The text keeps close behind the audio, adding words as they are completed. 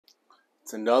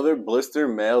It's another blister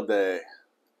mail day.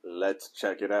 Let's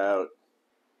check it out.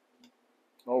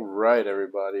 Alright,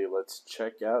 everybody, let's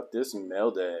check out this mail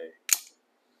day.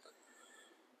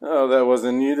 Oh, that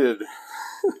wasn't needed.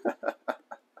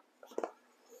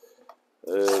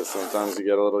 Sometimes you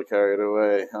get a little carried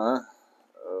away, huh?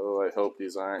 Oh, I hope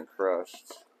these aren't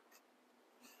crushed.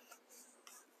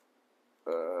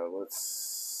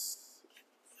 Let's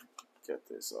get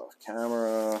this off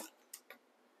camera.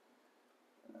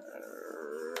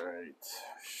 Alright.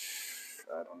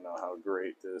 I don't know how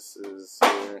great this is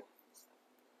here.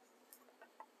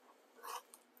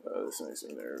 This makes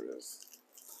me nervous.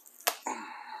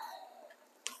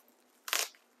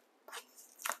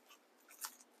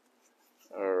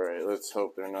 Alright, let's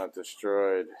hope they're not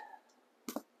destroyed.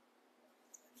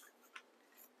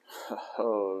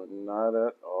 Oh, not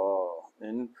at all.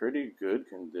 In pretty good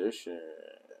condition.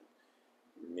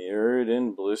 Mirrored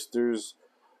in blisters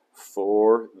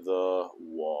for the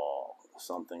wall.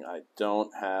 Something I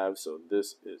don't have, so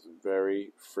this is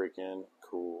very freaking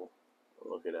cool.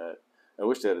 Look at that. I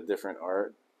wish they had a different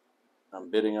art. I'm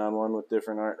bidding on one with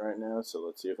different art right now, so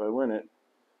let's see if I win it.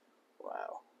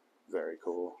 Wow. Very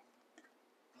cool.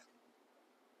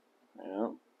 Yeah.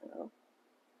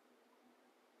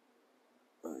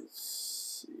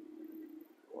 Let's see.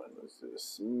 When was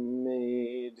this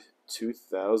made?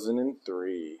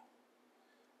 2003.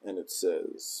 And it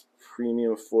says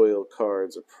premium foil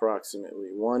cards,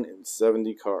 approximately 1 in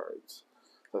 70 cards.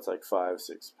 That's like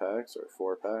 5-6 packs or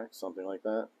 4 packs, something like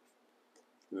that.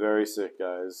 Very sick,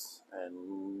 guys.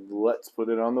 And let's put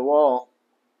it on the wall.